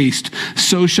your taste.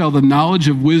 So shall the knowledge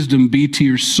of wisdom be to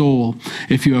your soul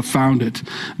if you have found it.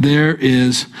 There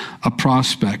is a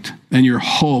prospect, and your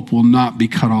hope will not be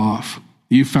cut off.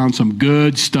 You found some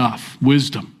good stuff,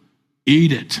 wisdom.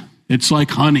 Eat it. It's like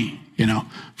honey,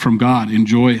 from God.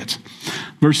 Enjoy it.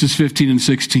 Verses 15 and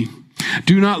 16.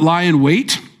 Do not lie in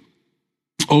wait,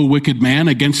 O wicked man,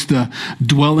 against the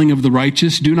dwelling of the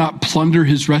righteous. Do not plunder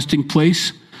his resting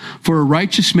place. For a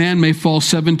righteous man may fall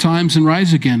 7 times and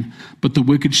rise again, but the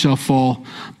wicked shall fall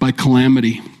by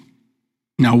calamity.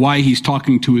 Now, why he's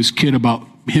talking to his kid about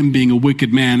him being a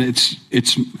wicked man,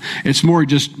 it's more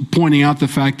just pointing out the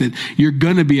fact that you're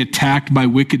going to be attacked by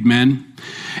wicked men,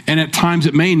 and at times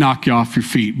it may knock you off your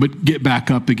feet, but get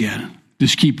back up again.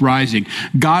 Just keep rising.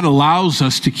 God allows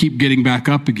us to keep getting back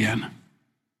up again.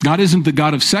 God isn't the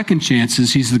God of second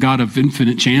chances. He's the God of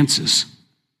infinite chances.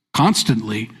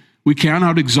 Constantly, we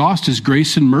cannot exhaust his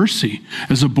grace and mercy.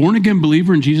 As a born-again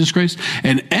believer in Jesus Christ,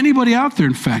 and anybody out there,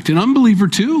 in fact, an unbeliever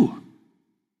too,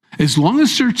 as long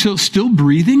as they're still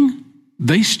breathing,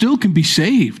 they still can be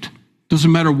saved.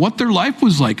 Doesn't matter what their life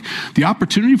was like. The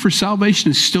opportunity for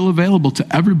salvation is still available to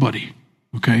everybody,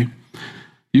 okay?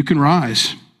 You can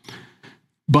rise.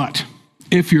 But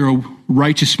if you're a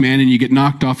righteous man and you get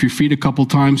knocked off your feet a couple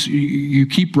times, you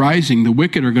keep rising. The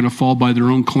wicked are going to fall by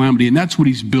their own calamity, and that's what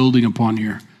he's building upon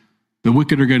here. The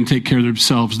wicked are going to take care of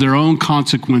themselves. Their own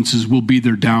consequences will be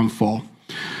their downfall.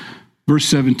 Verse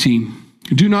 17,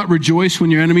 do not rejoice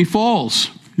when your enemy falls.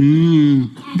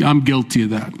 I'm guilty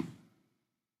of that.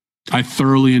 I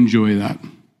thoroughly enjoy that,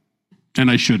 and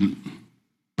I shouldn't.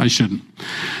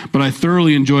 But I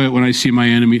thoroughly enjoy it when I see my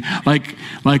enemy. Like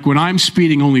when I'm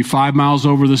speeding only 5 miles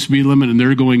over the speed limit and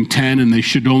they're going 10 and they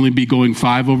should only be going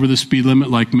 5 over the speed limit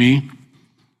like me.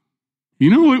 You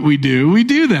know what we do? We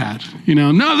do that.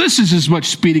 No, this is as much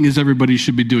speeding as everybody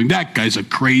should be doing. That guy's a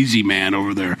crazy man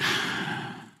over there.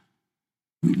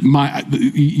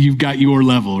 You've got your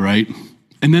level, right?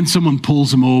 And then someone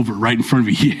pulls him over right in front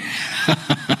of you.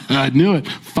 Yeah, I knew it.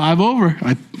 5 over.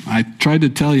 I tried to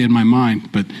tell you in my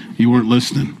mind, but you weren't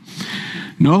listening.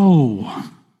 No.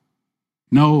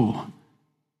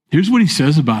 Here's what he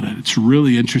says about it. It's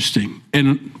really interesting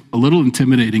and a little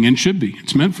intimidating, and should be.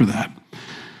 It's meant for that.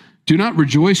 Do not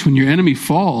rejoice when your enemy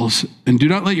falls, and do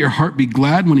not let your heart be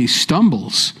glad when he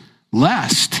stumbles,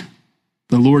 lest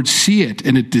the Lord see it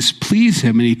and it displease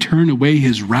him and he turn away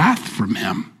his wrath from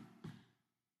him.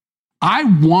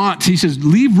 He says,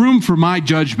 leave room for my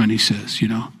judgment, he says,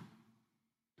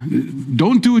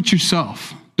 Don't do it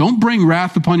yourself. Don't bring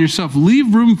wrath upon yourself.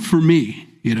 Leave room for me,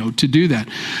 to do that.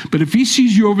 But if he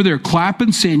sees you over there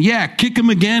clapping, saying, yeah, kick him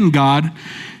again, God,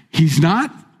 he's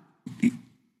not.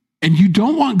 And you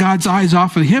don't want God's eyes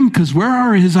off of him, because where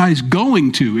are his eyes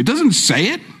going to? It doesn't say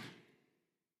it,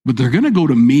 but they're going to go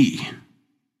to me.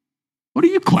 What are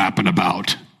you clapping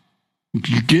about?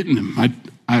 You're getting him.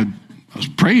 I was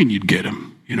praying you'd get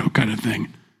him, kind of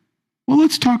thing. Well,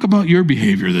 let's talk about your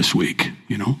behavior this week,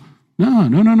 No.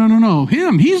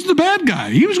 Him, he's the bad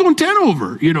guy. He was going 10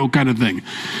 over, kind of thing.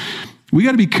 We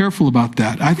got to be careful about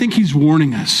that. I think he's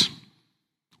warning us.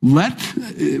 Let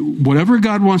whatever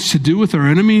God wants to do with our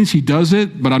enemies, he does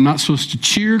it, but I'm not supposed to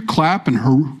cheer, clap, and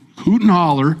hoot and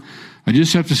holler. I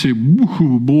just have to say,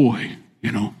 woohoo, boy,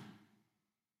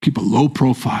 keep a low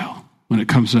profile when it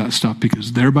comes to that stuff,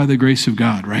 because they're by the grace of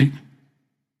God, right?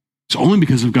 It's only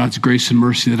because of God's grace and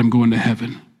mercy that I'm going to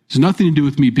heaven. It has nothing to do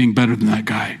with me being better than that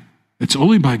guy. It's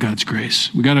only by God's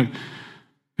grace. We got to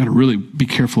really be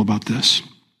careful about this.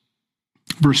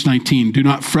 Verse 19, do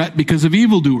not fret because of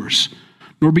evildoers,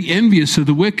 nor be envious of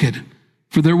the wicked,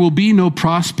 for there will be no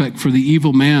prospect for the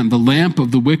evil man. The lamp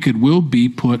of the wicked will be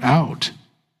put out.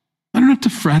 I don't have to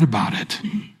fret about it.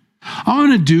 I'm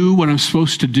going to do what I'm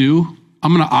supposed to do.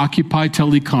 I'm going to occupy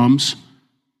till he comes.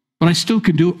 But I still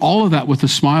can do all of that with a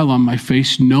smile on my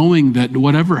face, knowing that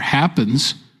whatever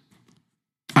happens,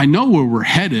 I know where we're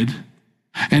headed.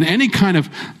 And any kind of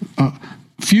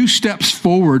few steps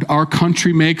forward our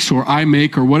country makes, or I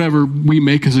make, or whatever we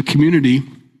make as a community,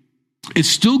 it's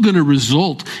still going to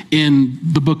result in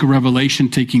the book of Revelation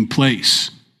taking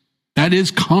place. That is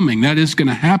coming. That is going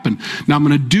to happen. Now I'm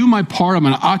going to do my part. I'm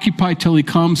going to occupy till he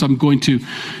comes. I'm going to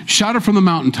shout it from the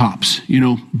mountaintops,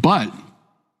 but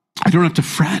I don't have to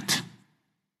fret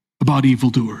about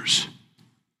evildoers.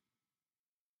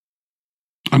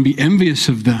 I'm be envious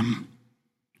of them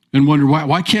and wonder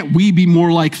why can't we be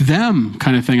more like them,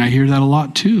 kind of thing. I hear that a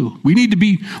lot too. We need to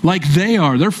be like they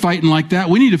are. They're fighting like that.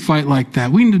 We need to fight like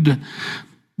that. We got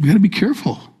to be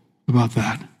careful about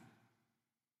that.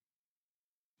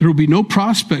 There will be no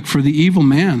prospect for the evil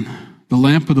man. The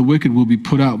lamp of the wicked will be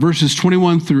put out. Verses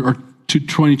 21 through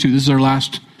 22. This is our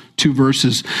last two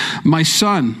verses. My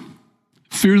son,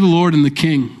 fear the Lord and the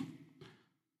King.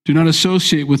 Do not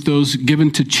associate with those given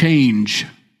to change.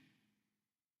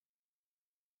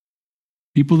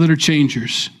 People that are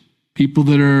changers, people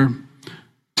that are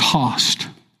tossed.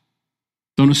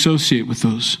 Don't associate with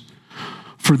those.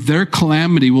 For their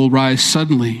calamity will rise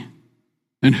suddenly,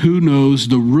 and who knows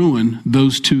the ruin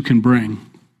those two can bring.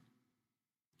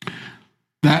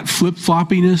 That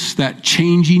flip-floppiness, that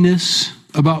changiness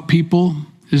about people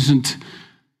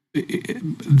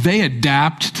they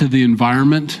adapt to the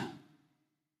environment.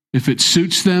 If it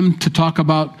suits them to talk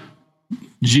about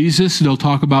Jesus, they'll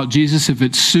talk about Jesus. If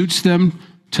it suits them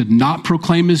to not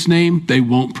proclaim his name, they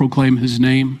won't proclaim his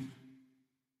name.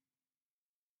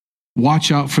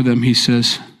 Watch out for them, he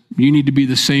says. You need to be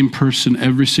the same person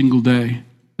every single day.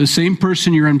 The same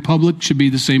person you're in public should be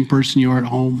the same person you are at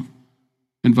home,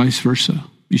 and vice versa.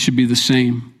 You should be the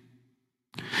same.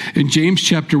 In James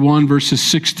chapter 1, verses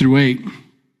 6 through 8,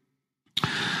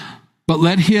 but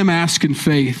let him ask in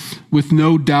faith with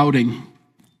no doubting.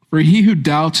 For he who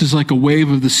doubts is like a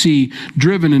wave of the sea,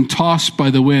 driven and tossed by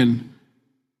the wind.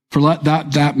 For let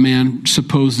that man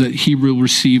suppose that he will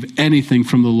receive anything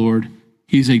from the Lord.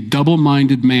 He's a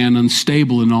double-minded man,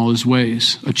 unstable in all his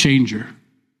ways, a changer.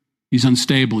 He's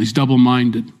unstable. He's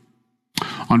double-minded.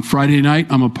 On Friday night,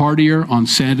 I'm a partier. On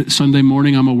Sunday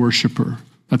morning, I'm a worshiper.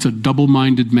 That's a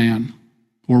double-minded man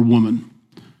or woman.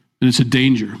 And it's a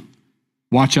danger.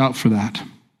 Watch out for that.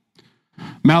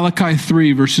 Malachi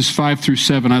 3, verses 5 through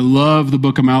 7. I love the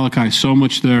book of Malachi, so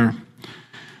much there.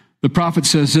 The prophet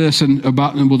says this, the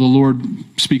Lord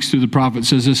speaks through the prophet,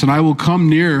 says this, and I will come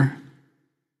near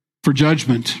for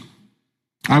judgment.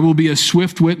 I will be a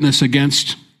swift witness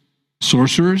against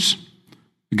sorcerers,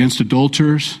 against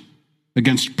adulterers,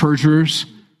 against perjurers,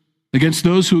 against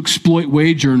those who exploit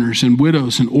wage earners and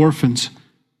widows and orphans,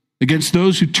 against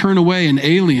those who turn away an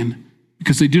alien,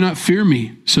 because they do not fear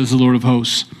me, says the Lord of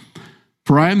hosts.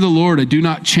 For I am the Lord, I do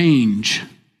not change.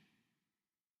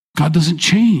 God doesn't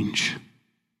change.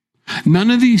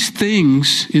 None of these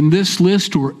things in this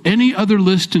list or any other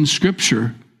list in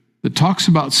Scripture that talks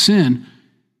about sin,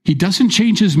 he doesn't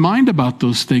change his mind about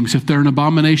those things. If they're an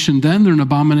abomination then, they're an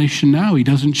abomination now. He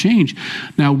doesn't change.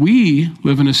 Now, we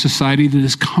live in a society that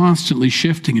is constantly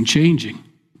shifting and changing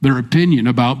their opinion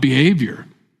about behavior.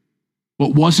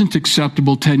 What wasn't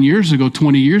acceptable 10 years ago,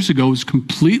 20 years ago, is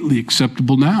completely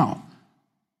acceptable now.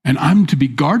 And I'm to be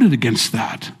guarded against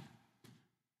that.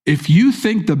 If you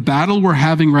think the battle we're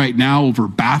having right now over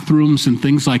bathrooms and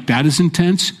things like that is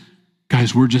intense,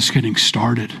 guys, we're just getting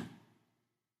started.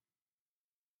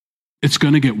 It's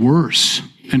going to get worse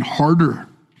and harder.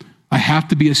 I have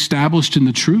to be established in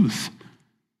the truth.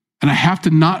 And I have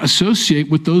to not associate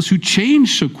with those who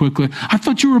change so quickly. I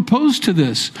thought you were opposed to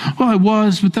this. Well, I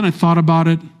was, but then I thought about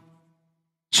it.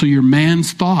 So your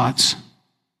man's thoughts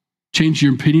change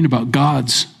your opinion about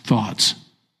God's thoughts.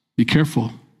 Be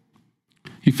careful.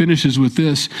 He finishes with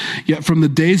this, yet from the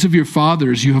days of your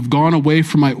fathers you have gone away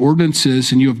from my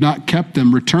ordinances and you have not kept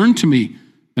them. Return to me,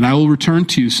 and I will return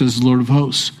to you, says the Lord of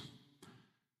hosts.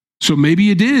 So maybe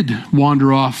you did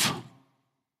wander off.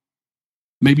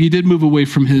 Maybe you did move away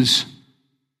from his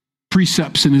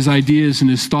precepts and his ideas and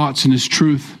his thoughts and his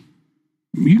truth.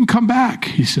 You can come back,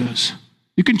 he says.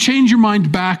 You can change your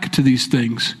mind back to these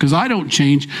things, because I don't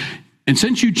change. And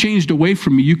since you changed away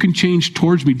from me, you can change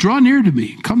towards me. Draw near to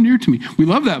me. Come near to me. We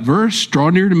love that verse. Draw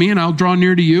near to me and I'll draw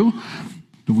near to you.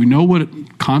 Do we know what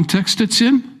context it's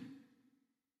in? It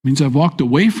means I've walked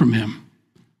away from him.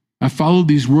 I followed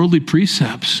these worldly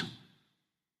precepts.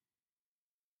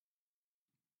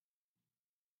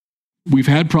 We've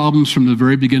had problems from the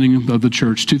very beginning of the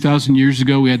church. 2,000 years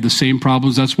ago, we had the same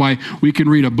problems. That's why we can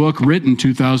read a book written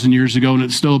 2,000 years ago and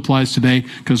it still applies today,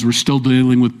 because we're still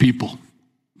dealing with people.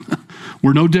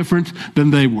 We're no different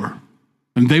than they were.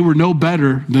 And they were no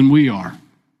better than we are.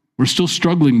 We're still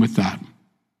struggling with that.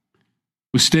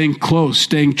 With staying close,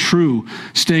 staying true,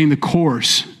 staying the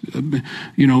course,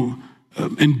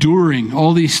 enduring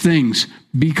all these things,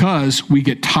 because we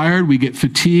get tired, we get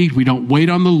fatigued, we don't wait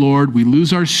on the Lord, we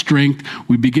lose our strength,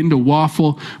 we begin to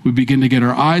waffle, we begin to get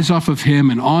our eyes off of him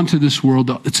and onto this world.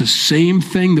 It's the same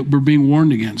thing that we're being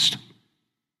warned against.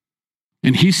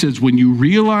 And he says, when you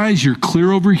realize you're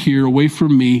clear over here, away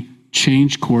from me,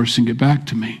 change course and get back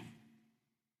to me.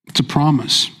 It's a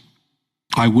promise.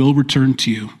 I will return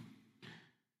to you.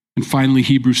 And finally,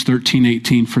 Hebrews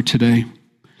 13:18 for today.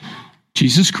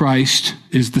 Jesus Christ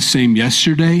is the same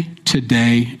yesterday,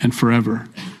 today, and forever.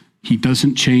 He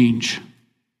doesn't change.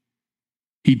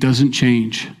 He doesn't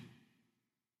change.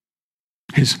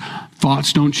 His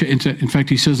thoughts don't change. In fact,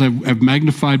 he says, I've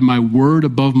magnified my word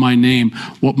above my name.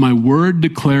 What my word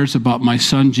declares about my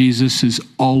son Jesus is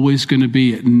always going to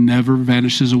be. It never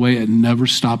vanishes away. It never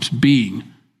stops being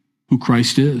who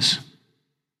Christ is.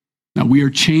 Now, we are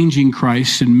changing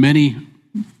Christ in many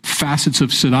facets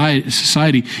of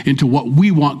society into what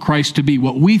we want Christ to be,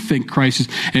 what we think Christ is.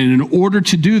 And in order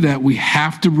to do that, we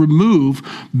have to remove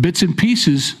bits and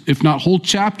pieces, if not whole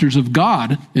chapters of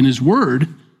God and his word,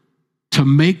 to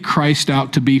make Christ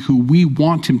out to be who we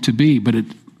want him to be. But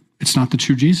it's not the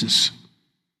true Jesus.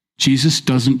 Jesus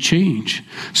doesn't change.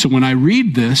 So when I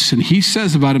read this, and he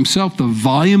says about himself, the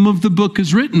volume of the book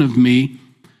is written of me,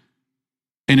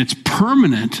 and it's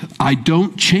permanent, I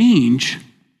don't change,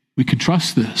 we can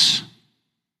trust this.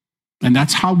 And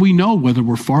that's how we know whether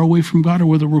we're far away from God or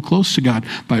whether we're close to God.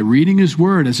 By reading his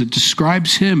word as it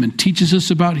describes him and teaches us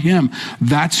about him.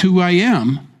 That's who I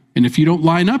am. And if you don't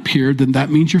line up here, then that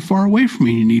means you're far away from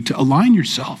me. You need to align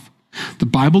yourself. The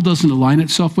Bible doesn't align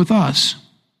itself with us.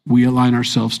 We align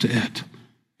ourselves to it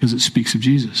because it speaks of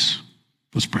Jesus.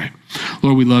 Let's pray.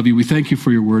 Lord, we love you. We thank you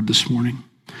for your word this morning.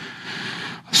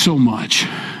 So much,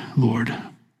 Lord.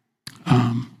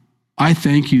 I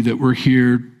thank you that we're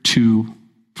here to,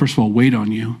 first of all, wait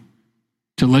on you,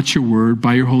 to let your word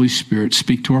by your Holy Spirit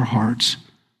speak to our hearts,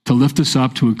 to lift us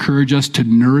up, to encourage us, to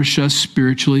nourish us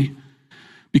spiritually,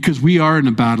 because we are in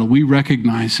a battle. We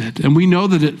recognize it. And we know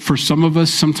that for some of us,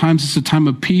 sometimes it's a time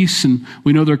of peace, and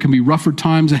we know there can be rougher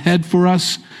times ahead for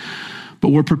us, but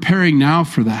we're preparing now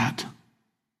for that.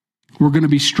 We're going to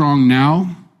be strong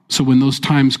now, so when those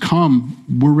times come,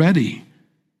 we're ready.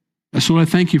 So I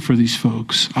thank you for these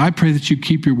folks. I pray that you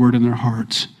keep your word in their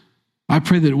hearts. I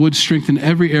pray that it would strengthen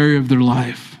every area of their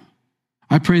life.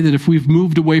 I pray that if we've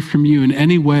moved away from you in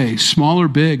any way, small or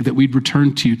big, that we'd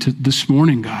return to you this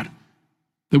morning, God.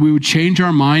 That we would change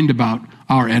our mind about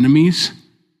our enemies,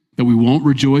 that we won't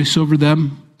rejoice over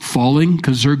them falling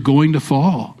because they're going to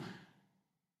fall.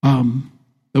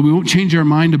 That we won't change our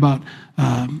mind about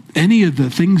any of the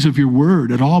things of your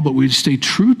word at all, but we'd stay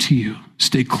true to you,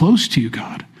 stay close to you,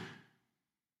 God.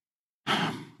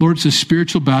 Lord, it's a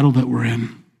spiritual battle that we're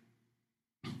in.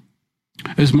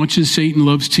 As much as Satan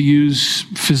loves to use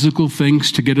physical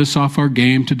things to get us off our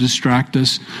game, to distract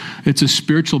us, it's a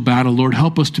spiritual battle. Lord,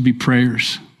 help us to be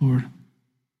prayers, Lord.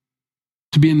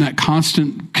 To be in that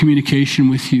constant communication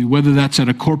with you, whether that's at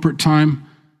a corporate time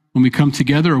when we come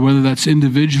together or whether that's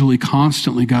individually,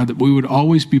 constantly, God, that we would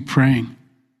always be praying,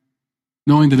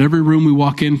 knowing that every room we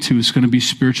walk into is going to be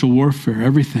spiritual warfare,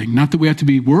 everything. Not that we have to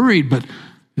be worried, but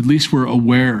at least we're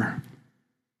aware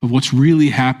of what's really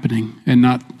happening and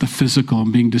not the physical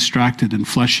and being distracted and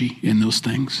fleshy in those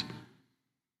things.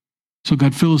 So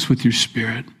God, fill us with your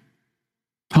spirit.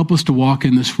 Help us to walk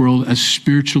in this world as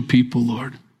spiritual people,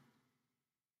 Lord.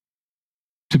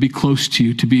 To be close to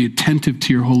you, to be attentive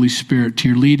to your Holy Spirit, to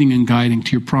your leading and guiding,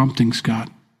 to your promptings, God.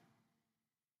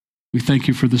 We thank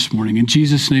you for this morning. In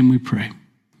Jesus' name we pray.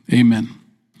 Amen.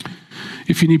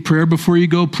 If you need prayer before you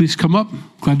go, please come up.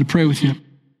 Glad to pray with you.